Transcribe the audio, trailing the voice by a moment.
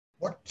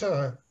What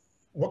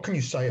what can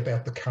you say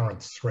about the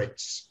current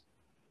threats,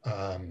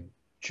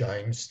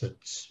 James,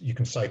 that you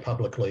can say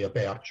publicly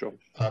about Sure.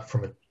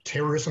 from a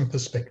terrorism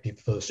perspective,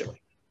 Yep.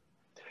 firstly?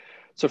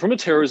 So from a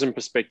terrorism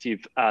perspective,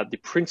 the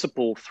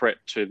principal threat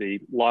to the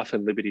life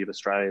and liberty of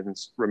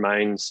Australians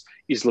remains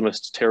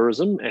Islamist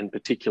terrorism, and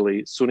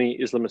particularly Sunni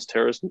Islamist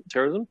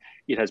terrorism.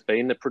 It has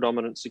been the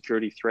predominant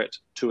security threat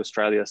to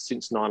Australia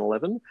since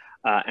 9/11,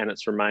 and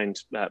it's remained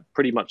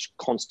pretty much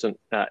constant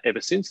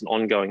ever since, an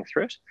ongoing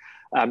threat.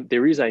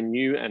 There is a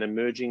new and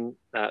emerging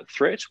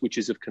threat, which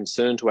is of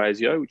concern to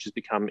ASIO, which has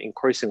become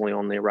increasingly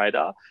on their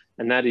radar,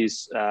 and that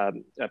is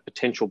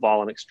potential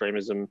violent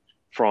extremism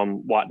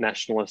from white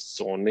nationalists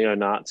or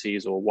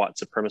neo-Nazis or white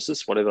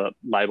supremacists, whatever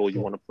label you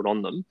Sure. want to put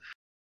on them.